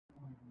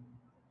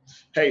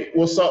Hey,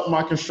 what's up,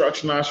 my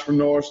construction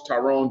entrepreneurs?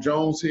 Tyrone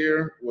Jones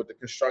here with the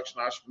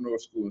Construction Entrepreneur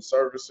School and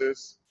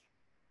Services.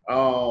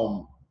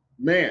 Um,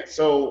 Man,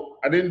 so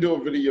I didn't do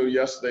a video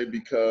yesterday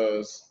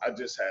because I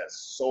just had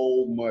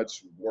so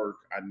much work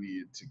I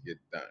needed to get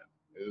done.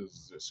 It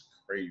was just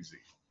crazy.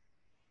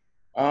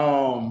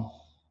 Um,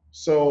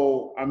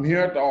 so I'm here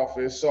at the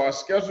office. So I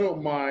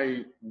scheduled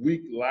my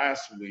week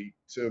last week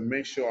to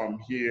make sure I'm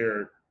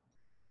here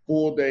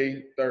full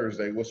day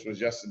Thursday, which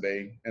was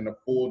yesterday, and a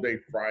full day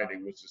Friday,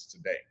 which is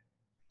today.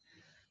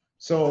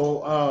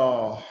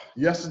 So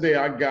yesterday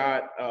I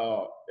got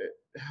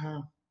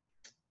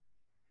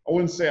I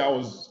wouldn't say I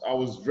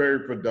was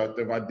very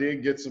productive. I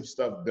did get some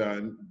stuff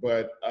done,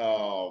 but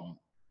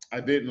I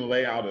didn't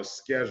lay out a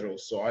schedule,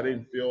 so I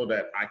didn't feel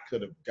that I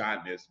could have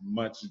gotten as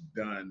much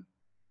done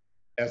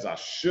as I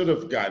should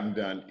have gotten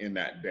done in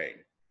that day.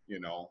 You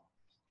know,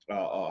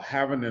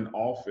 having an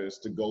office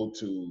to go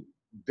to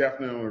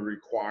definitely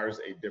requires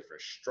a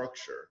different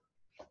structure,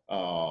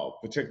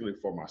 particularly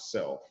for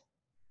myself.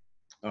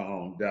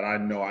 That I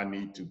know I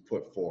need to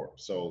put forth.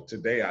 So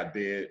today I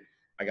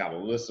got a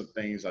list of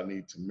things I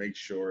need to make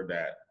sure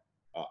that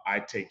I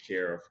take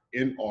care of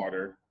in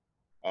order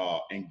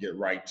and get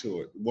right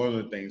to it. One of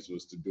the things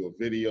was to do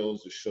a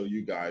videos to show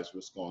you guys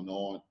what's going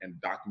on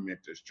and document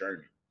this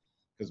journey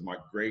because my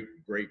great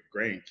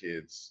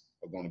grandkids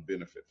are going to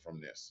benefit from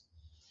this.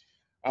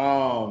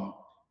 Um,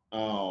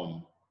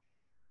 um,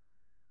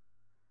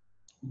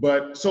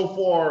 but so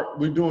far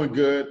we're doing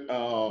good.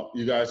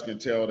 You guys can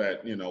tell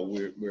that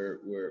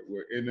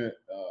we're in it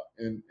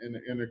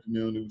in the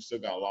community. We still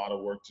got a lot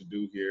of work to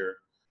do here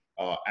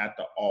at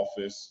the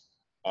office.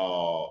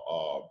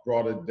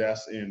 Brought a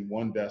desk in,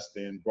 one desk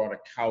in, brought a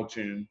couch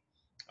in.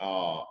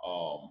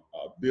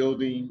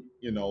 Building,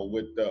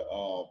 with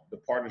the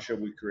partnership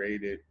we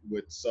created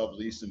with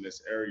sublease in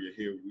this area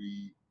here,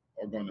 we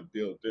are going to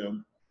build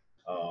them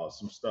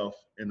some stuff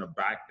in the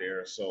back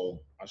there.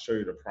 So I'll show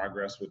you the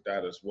progress with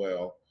that as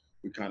well.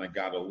 We kind of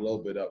got a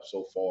little bit up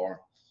so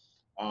far.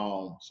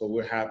 So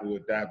we're happy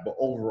with that. But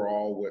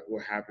overall,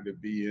 we're happy to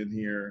be in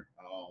here.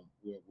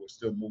 We're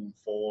still moving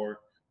forward.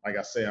 Like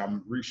I say,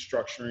 I'm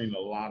restructuring a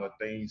lot of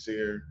things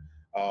here.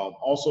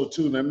 Also,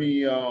 too, let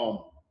me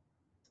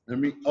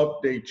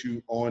update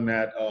you on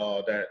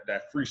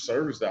that free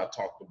service that I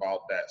talked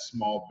about, that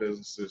small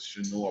businesses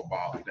should know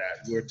about,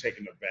 that we're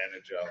taking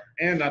advantage of,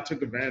 and I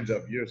took advantage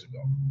of years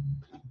ago.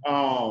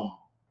 Um,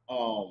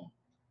 um,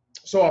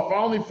 so I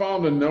finally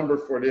found a number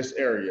for this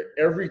area.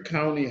 Every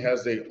county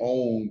has their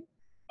own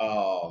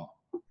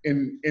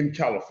in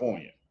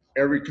California.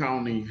 Every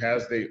county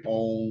has their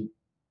own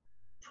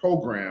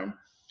program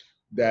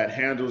that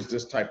handles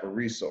this type of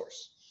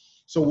resource.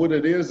 So what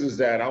it is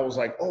that I was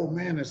like, oh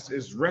man,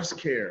 it's rest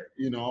care.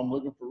 I'm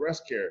looking for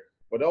rest care.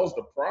 But that was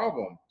the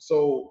problem.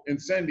 So in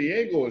San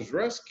Diego is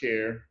rest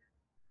care,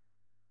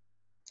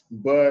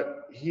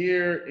 but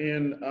here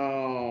in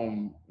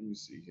let me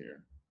see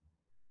here.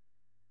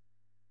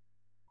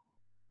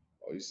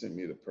 Oh, you sent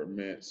me the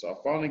permit. So I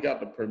finally got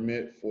the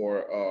permit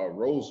for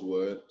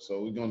Rosewood.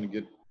 So I'm gonna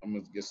get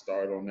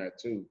started on that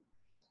too.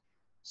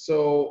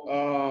 So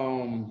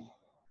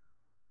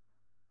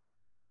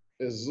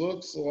it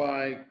looks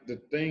like the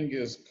thing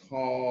is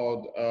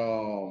called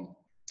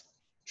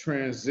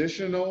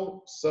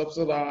Transitional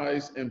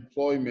Subsidized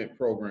Employment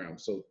Program,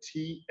 so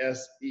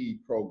TSE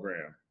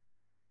program.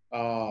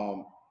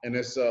 And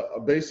it's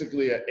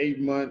basically an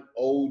 8-month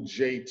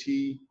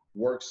OJT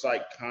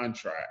worksite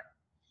contract.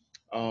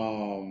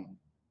 Let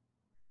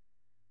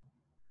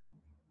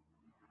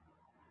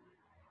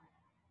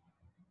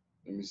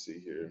me see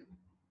here.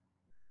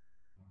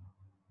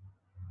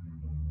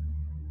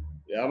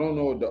 Yeah, I don't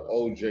know what the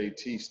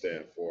OJT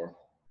stand for,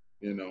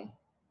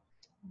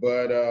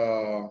 but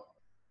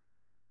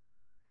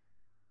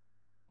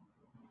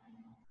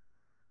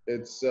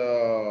it's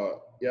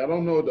yeah, I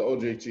don't know what the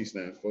OJT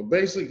stands for.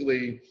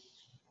 Basically,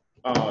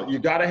 you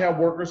got to have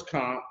workers'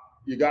 comp,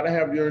 you got to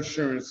have your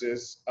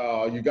insurances,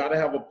 you got to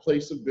have a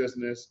place of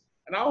business,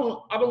 and I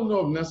don't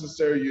know if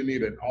necessarily you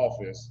need an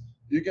office.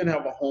 You can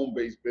have a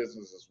home-based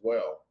business as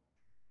well.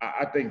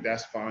 I think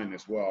that's fine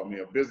as well. I mean,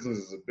 a business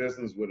is a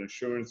business, with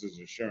insurance is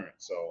insurance.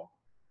 So,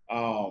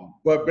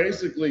 but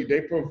basically,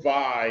 they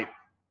provide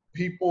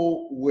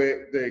people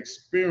with the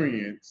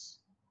experience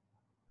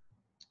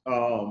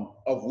of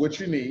what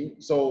you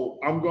need. So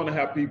I'm going to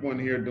have people in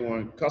here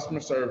doing customer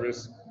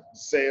service,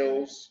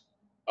 sales,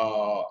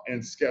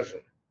 and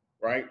scheduling,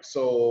 right?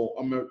 So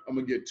I'm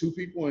gonna get 2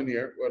 people in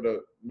here, whether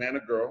man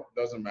or girl,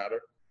 doesn't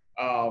matter.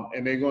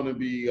 And they're going to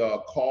be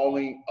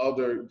calling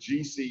other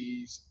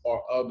GCs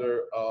or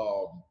other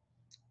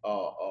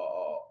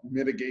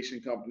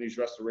mitigation companies,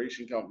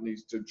 restoration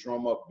companies to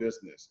drum up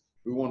business.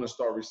 We want to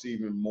start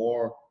receiving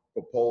more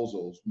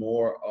proposals,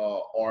 more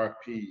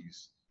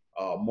RFPs,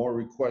 more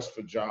requests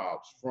for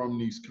jobs from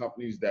these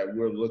companies that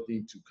we're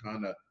looking to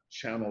kind of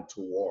channel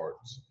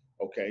towards.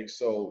 Okay,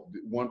 so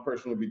one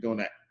person will be doing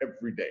that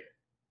every day.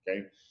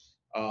 Okay,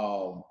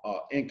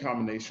 in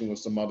combination with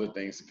some other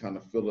things to kind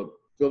of fill up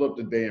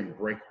the day and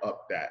break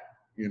up that,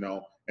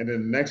 And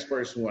then the next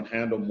person will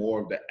handle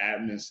more of the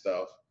admin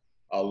stuff,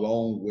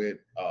 along with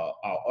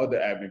our other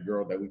admin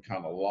girl that we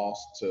kind of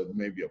lost to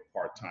maybe a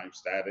part-time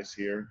status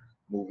here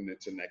moving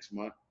into next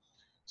month.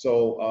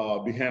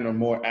 So be handling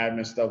more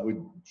admin stuff with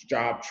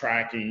job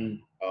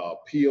tracking,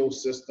 PO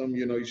system.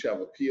 You know, you should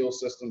have a PO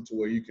system to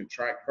where you can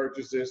track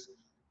purchases,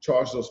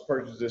 charge those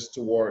purchases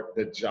toward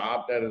the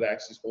job that it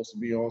actually supposed to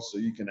be on, so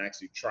you can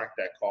actually track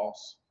that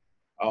cost.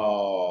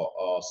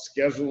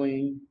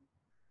 Scheduling,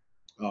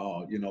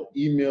 you know,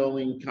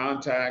 emailing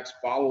contacts,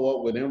 follow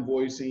up with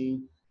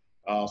invoicing.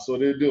 So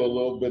they do a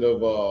little bit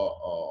of,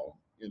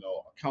 you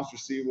know, accounts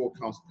receivable,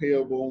 accounts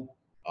payable,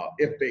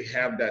 if they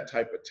have that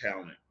type of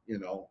talent. You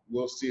know,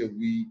 we'll see if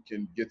we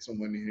can get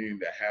someone in here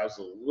that has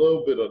a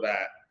little bit of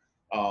that,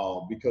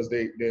 because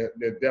they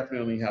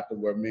definitely have to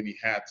wear many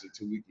hats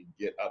until we can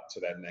get up to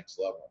that next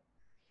level.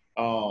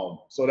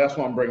 So that's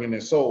why I'm bringing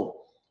this. So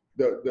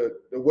the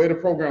way the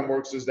program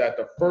works is that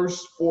the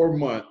first 4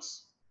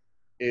 months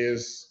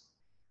is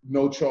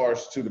no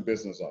charge to the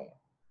business owner.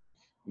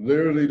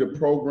 Literally, the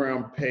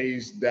program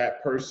pays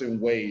that person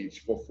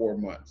wage for 4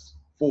 months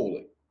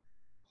fully.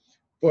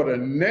 For the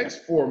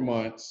next 4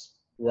 months,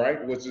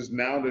 right, which is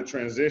now the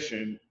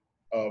transition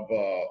of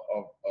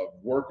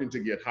working to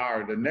get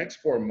hired, the next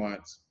 4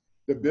 months,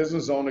 the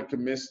business owner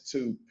commits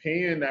to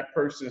paying that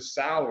person's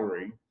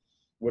salary,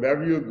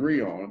 whatever you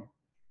agree on,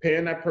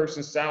 paying that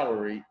person's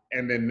salary,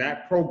 and then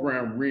that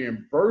program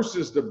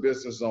reimburses the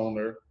business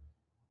owner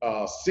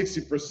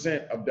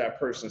 60% of that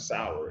person's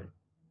salary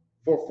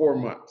for 4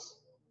 months.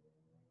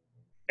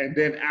 And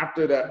then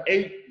after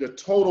the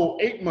total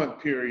 8-month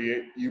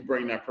period, you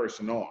bring that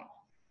person on.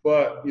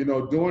 But, you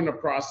know, during the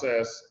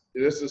process,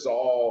 this is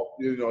all,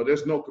 you know,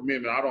 there's no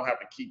commitment. I don't have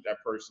to keep that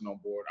person on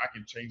board. I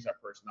can change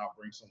that person out,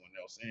 bring someone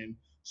else in,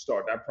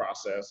 start that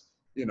process,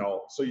 you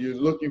know. So you're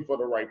looking for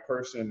the right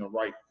person, the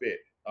right fit.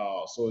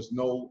 So it's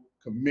no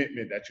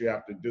commitment that you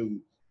have to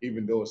do,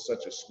 even though it's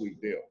such a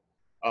sweet deal.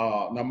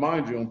 Now,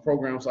 mind you, in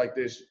programs like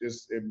this,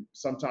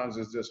 sometimes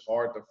it's just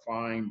hard to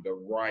find the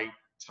right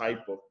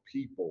type of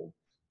people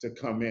to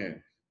come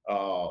in.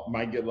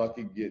 Might get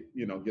lucky, get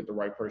the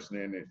right person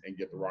in and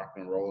get the rock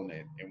and roll,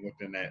 and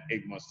within that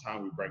 8 months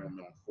time, we bring them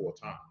in full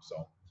time.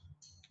 So,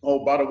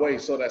 oh, by the way,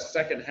 so that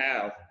second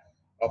half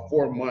of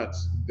 4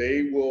 months,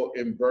 they will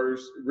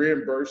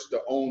reimburse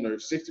the owner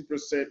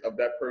 60% of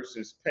that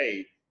person's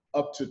pay,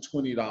 up to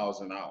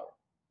 $20 an hour.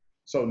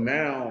 So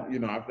now, you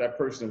know, after that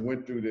person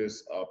went through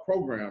this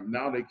program,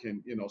 now they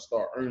can, you know,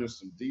 start earning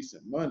some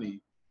decent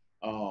money.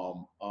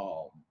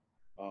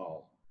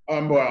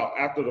 Well,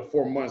 after the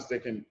 4 months, they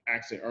can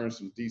actually earn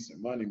some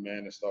decent money, man,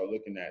 and start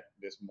looking at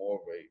this more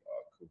of a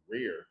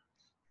career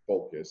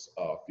focus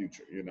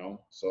future, you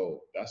know.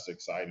 So that's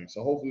exciting.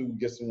 So hopefully we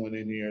get someone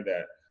in here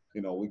that,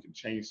 you know, we can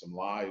change some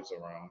lives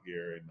around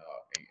here and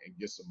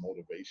get some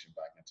motivation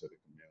back into the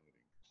community,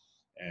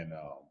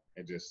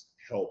 and just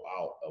help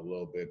out a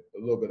little bit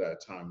at a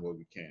time where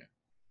we can.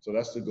 So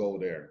that's the goal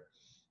there.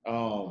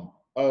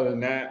 Other than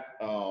that,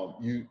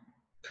 you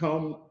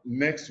come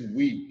next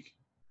week,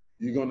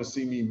 you're going to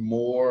see me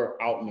more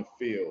out in the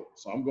field.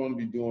 So I'm going to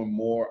be doing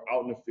more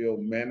out in the field,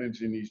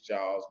 managing these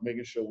jobs,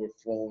 making sure we're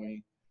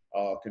flowing,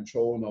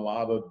 controlling a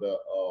lot of the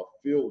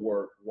field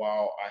work,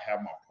 while I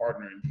have my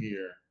partner in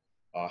here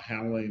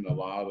handling a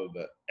lot of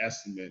the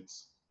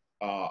estimates.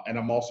 And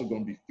I'm also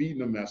going to be feeding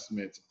them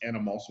estimates, and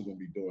I'm also going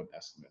to be doing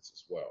estimates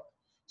as well.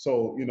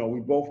 So, you know, we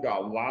both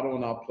got a lot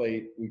on our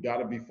plate. We got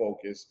to be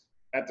focused.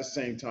 At the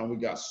same time, we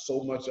got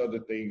so much other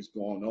things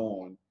going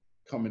on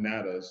coming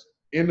at us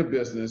in the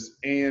business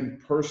and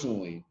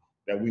personally,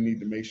 that we need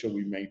to make sure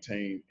we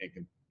maintain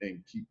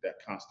and keep that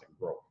constant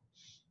growth.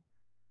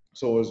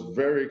 So it's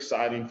very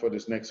exciting for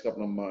this next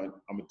couple of months.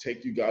 I'm gonna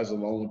take you guys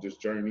along with this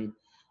journey.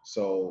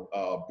 So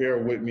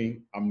bear with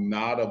me. I'm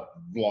not a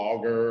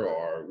vlogger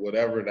or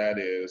whatever that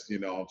is. You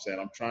know what I'm saying?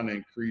 I'm trying to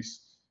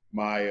increase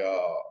my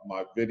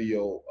my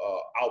video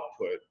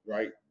output,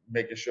 right?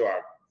 Making sure I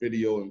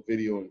video.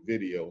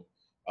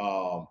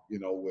 You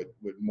know,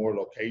 with more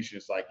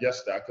locations. Like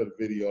yesterday, I could have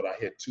videoed. I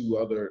hit 2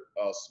 other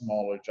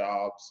smaller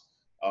jobs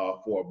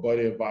for a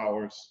buddy of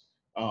ours.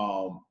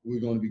 We're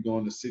going to be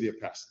going to the city of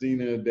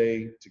Pasadena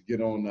today to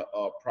get on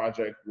a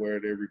project where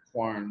they're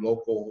requiring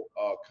local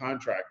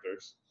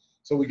contractors.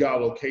 So we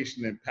got a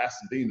location in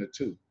Pasadena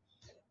too,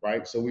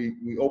 right? So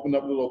we opened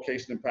up the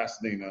location in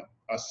Pasadena,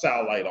 a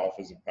satellite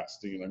office in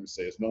Pasadena. Let me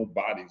say, there's no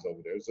bodies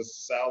over there. It's just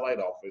a satellite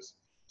office,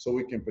 so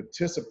we can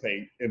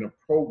participate in the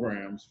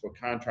programs for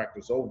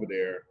contractors over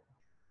there,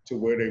 to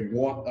where they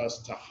want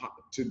us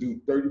to do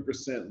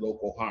 30%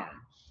 local hiring.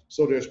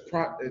 So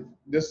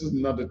this is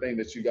another thing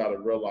that you got to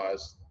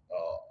realize,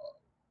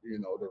 you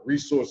know, the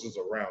resources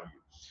around you.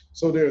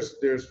 So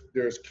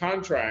there's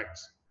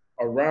contracts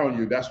around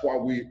you. That's why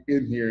we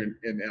in here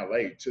in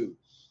LA too,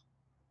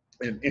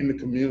 and in the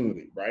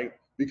community, right?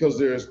 Because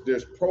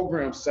there's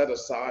programs set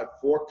aside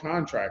for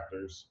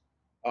contractors.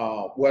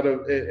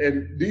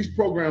 And these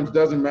programs,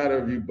 doesn't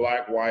matter if you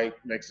black, white,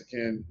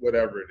 Mexican,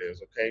 whatever it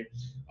is, okay?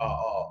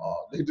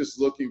 They're just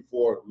looking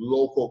for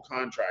local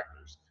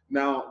contractors.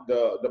 Now,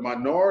 the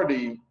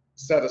minority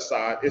set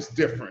aside, it's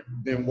different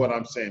than what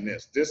I'm saying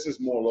this. This is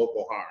more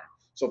local hiring.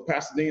 So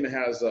Pasadena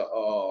has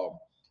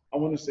I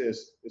want to say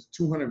it's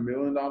 $200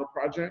 million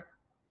project.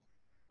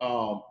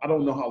 I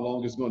don't know how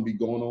long it's going to be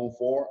going on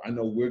for. I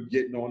know we're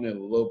getting on it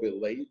a little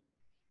bit late,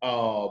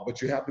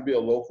 but you have to be a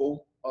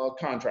local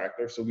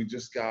contractor. So we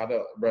just got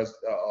a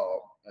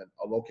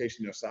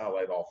location near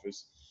Satellite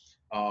Office.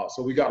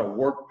 So we got to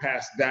work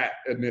past that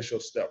initial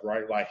step,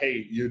 right? Like,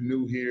 hey, you're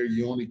new here.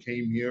 You only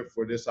came here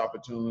for this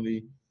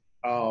opportunity.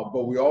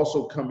 But we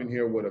also come in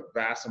here with a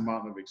vast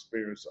amount of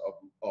experience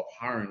of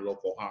hiring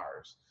local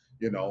hires.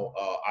 You know,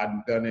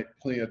 I've done it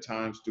plenty of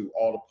times through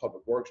all the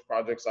public works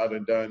projects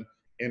I've done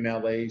in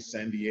LA,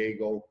 San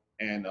Diego,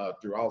 and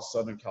throughout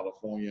Southern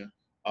California,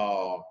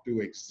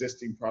 through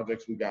existing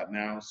projects we got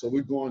now. So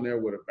we're going there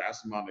with a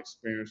vast amount of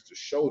experience to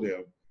show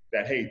them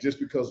that, hey, just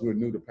because we're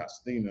new to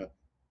Pasadena,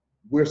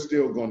 we're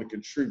still going to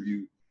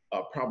contribute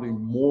probably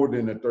more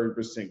than the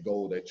 30%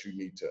 goal that you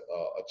need to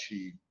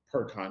achieve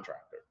per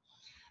contractor.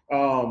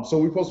 So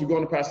we're supposed to be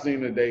going to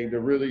Pasadena today to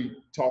really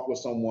talk with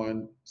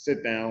someone,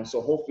 sit down. So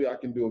hopefully I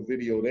can do a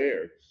video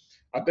there.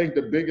 I think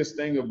the biggest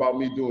thing about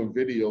me doing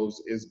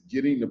videos is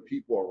getting the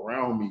people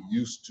around me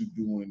used to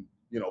doing,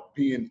 you know,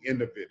 being in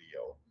the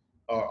video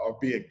or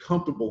being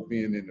comfortable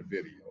being in the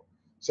video.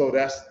 So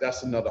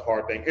that's another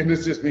hard thing. And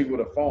it's just me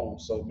with a phone.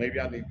 So maybe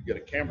I need to get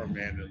a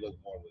cameraman to look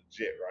more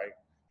legit, right?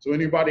 So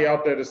anybody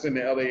out there that's in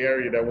the LA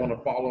area that want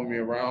to follow me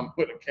around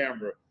with a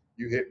camera,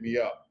 you hit me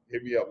up.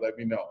 Hit me up, let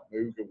me know.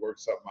 Maybe we can work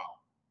something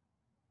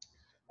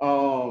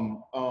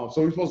out.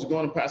 So we're supposed to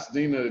go into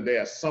Pasadena today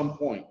at some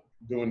point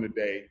during the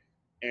day,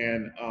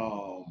 and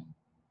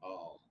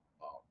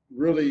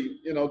really,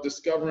 you know,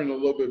 discovering a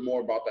little bit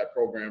more about that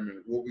program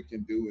and what we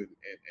can do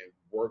and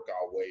work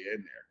our way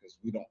in there, because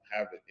we don't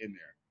have it in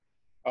there.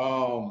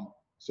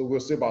 So we'll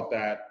see about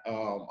that.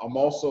 I'm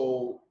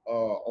also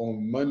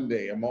on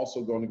Monday, I'm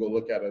also going to go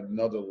look at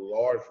another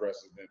large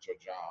residential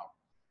job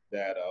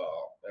that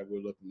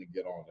we're looking to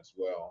get on as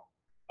well.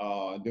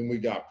 Then we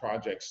got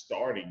projects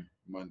starting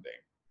Monday,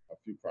 a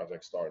few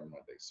projects starting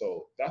Monday.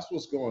 So that's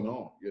what's going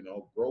on. You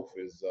know, growth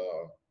is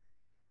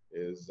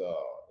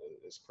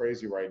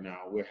crazy right now.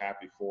 We're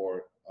happy for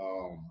it,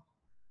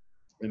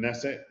 and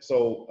that's it.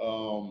 So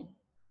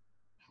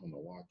I don't know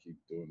why I keep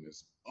doing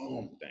this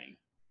thing.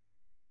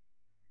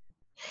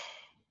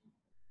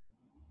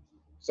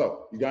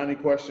 So you got any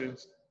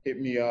questions? Hit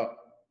me up.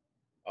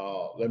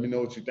 Let me know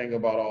what you think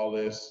about all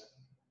this.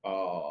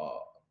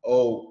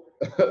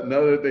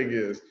 Another thing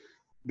is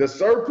the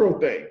Serpro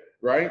thing,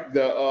 right?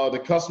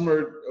 The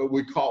customer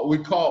we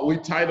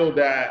titled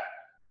that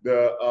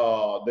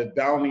the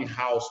Downey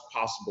House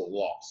possible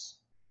loss,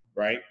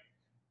 right?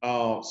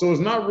 So it's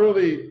not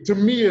really, to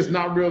me, it's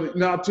not really.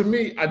 Now to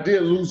me, I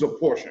did lose a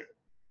portion.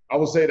 I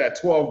would say that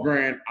 12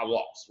 grand I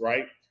lost,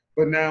 right?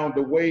 But now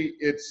the way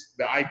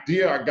the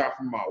idea I got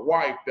from my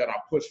wife that I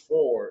pushed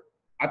forward,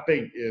 I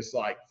think is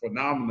like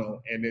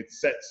phenomenal, and it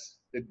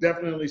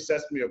definitely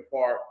sets me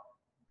apart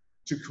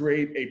to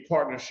create a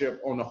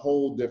partnership on a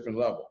whole different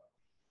level.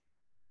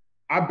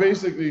 I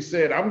basically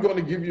said, I'm going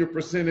to give you a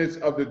percentage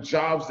of the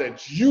jobs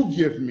that you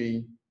give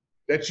me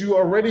that you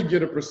already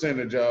get a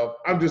percentage of.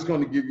 I'm just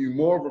going to give you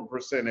more of a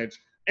percentage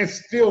and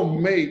still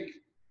make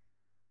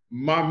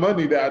my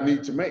money that I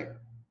need to make.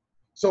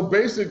 So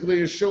basically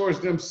ensures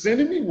them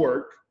sending me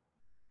work,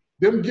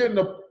 them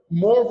getting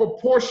more of a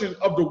portion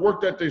of the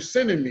work that they're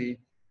sending me,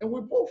 and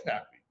we're both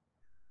happy.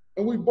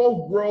 And we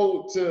both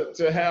grow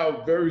to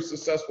have very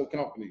successful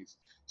companies.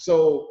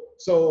 So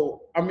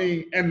I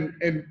mean,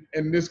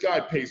 and this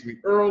guy pays me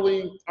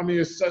early. I mean,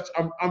 it's such,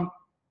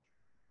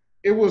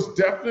 it was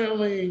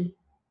definitely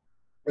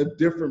a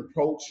different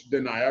approach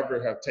than I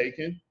ever have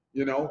taken,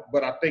 you know,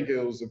 but I think it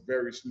was a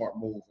very smart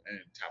move, and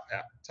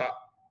top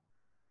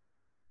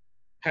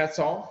hats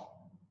off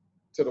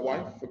to the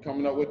wife for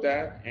coming up with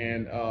that.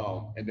 And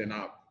then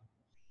I'm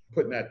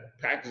putting that,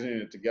 packaging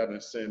it together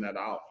and sending that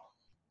out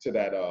to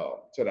that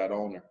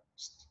owner.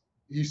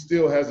 He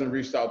still hasn't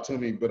reached out to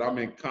me, but I'm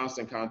in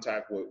constant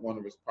contact with one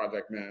of his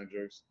project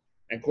managers.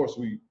 And of course,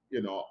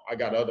 I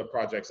got other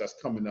projects that's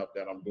coming up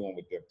that I'm doing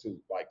with them too,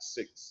 like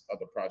 6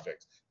 other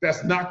projects.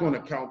 That's not going to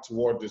count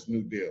toward this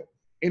new deal.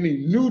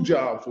 Any new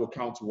jobs will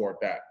count toward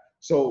that.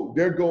 So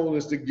their goal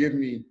is to give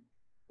me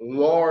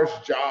large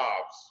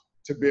jobs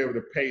to be able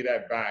to pay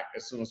that back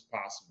as soon as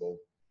possible,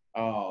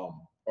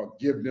 or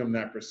give them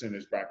that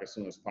percentage back as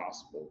soon as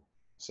possible.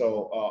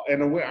 So,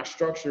 and the way I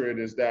structure it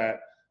is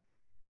that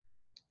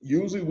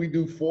usually we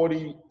do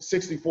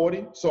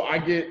 60-40. So I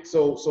get,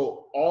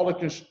 so all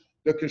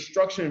the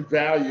construction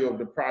value of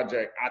the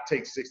project, I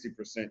take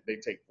 60%, they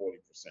take 40%,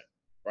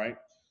 right?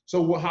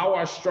 So how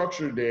I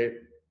structured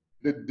it,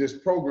 this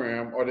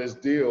program or this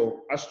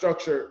deal,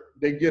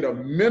 they get a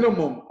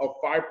minimum of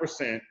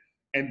 5%,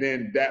 and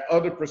then that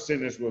other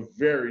percentage will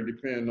vary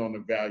depending on the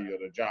value of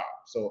the job.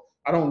 So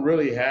I don't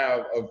really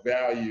have a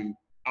value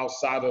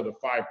outside of the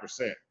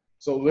 5%.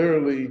 So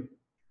literally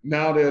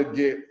now they'll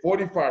get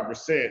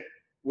 45%.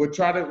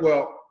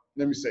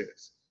 Let me say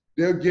this.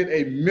 They'll get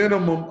a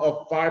minimum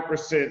of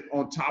 5%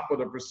 on top of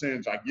the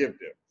percentage I give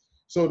them.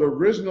 So the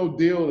original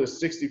deal is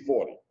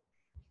 60-40.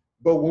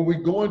 But when we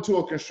go into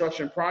a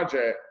construction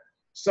project,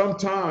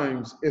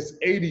 sometimes it's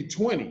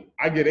 80-20.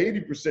 I get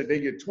 80%, they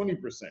get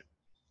 20%.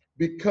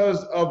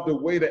 Because of the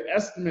way the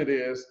estimate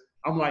is,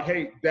 I'm like,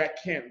 hey, that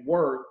can't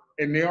work.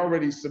 And they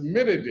already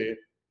submitted it,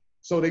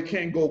 so they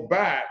can't go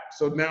back.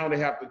 So now they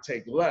have to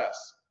take less.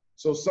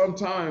 So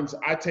sometimes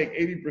I take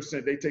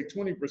 80%, they take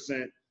 20.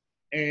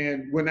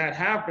 And when that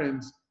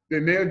happens,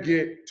 then they'll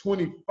get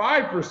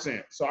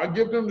 25%. So I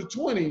give them the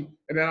 20,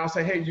 and then I'll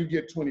say, hey, you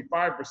get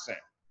 25%.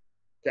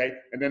 Okay,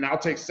 and then I'll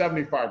take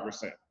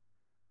 75%.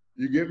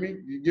 You get me?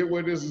 You get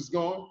where this is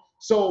going?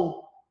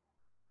 So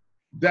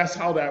that's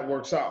how that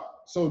works out.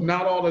 So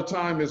not all the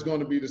time is going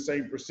to be the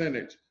same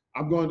percentage.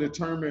 I'm going to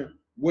determine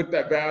what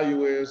that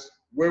value is,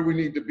 where we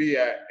need to be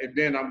at, and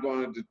then I'm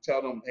going to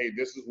tell them, hey,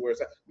 this is where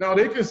it's at. Now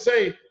they can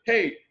say,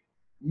 hey,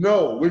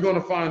 no, we're going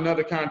to find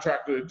another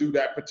contractor to do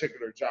that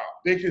particular job.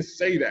 They can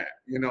say that,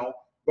 you know,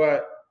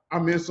 but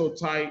I'm in so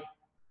tight.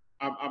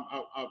 I'm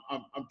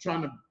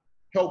trying to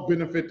help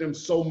benefit them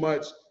so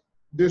much.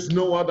 There's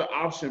no other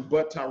option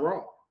but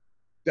Tyrone.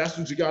 That's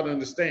what you got to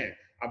understand.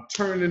 I'm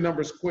turning the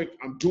numbers quick.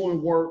 I'm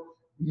doing work,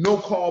 no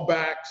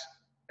callbacks.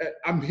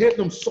 I'm hitting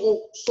them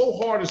so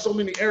hard in so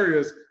many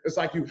areas. It's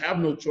like you have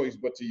no choice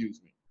but to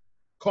use me.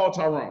 Call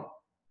Tyrone.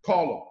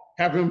 Call him.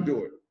 Have him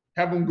do it.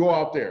 Have him go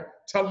out there.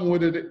 Tell him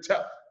what it is.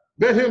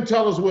 Let him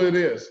tell us what it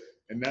is.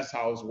 And that's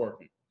how it's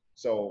working.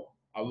 So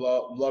I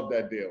love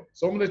that deal.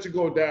 So I'm gonna let you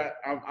go with that.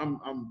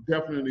 I'm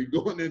definitely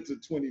going into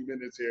 20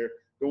 minutes here.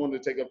 Don't want to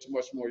take up too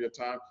much more of your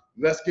time.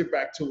 Let's get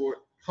back to it.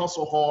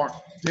 Hustle hard,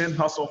 then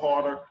hustle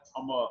harder.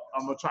 I'm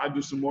gonna try to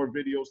do some more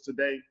videos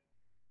today.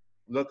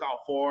 Look out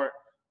for it.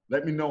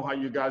 Let me know how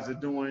you guys are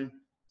doing.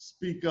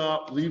 Speak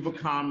up, leave a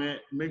comment.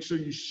 Make sure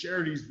you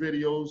share these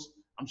videos.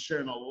 I'm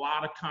sharing a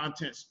lot of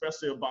content,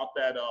 especially about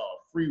that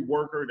free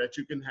worker that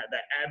you can have,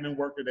 that admin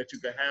worker that you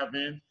can have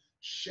in.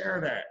 Share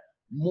that.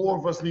 More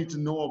of us need to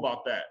know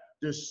about that.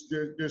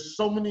 There's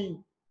so many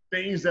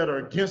things that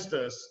are against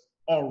us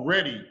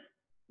already.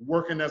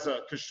 Working as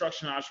a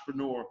construction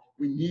entrepreneur,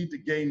 we need to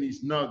gain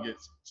these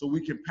nuggets so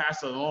we can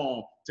pass it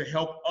along to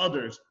help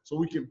others, so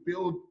we can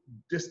build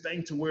this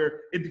thing to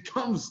where it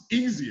becomes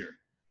easier.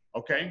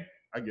 Okay?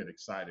 I get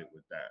excited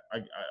with that.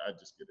 I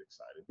just get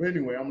excited. But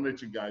anyway, I'm gonna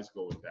let you guys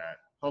go with that.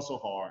 Hustle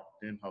hard,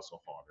 then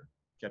hustle harder.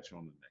 Catch you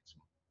on the next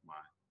one.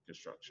 My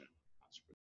construction.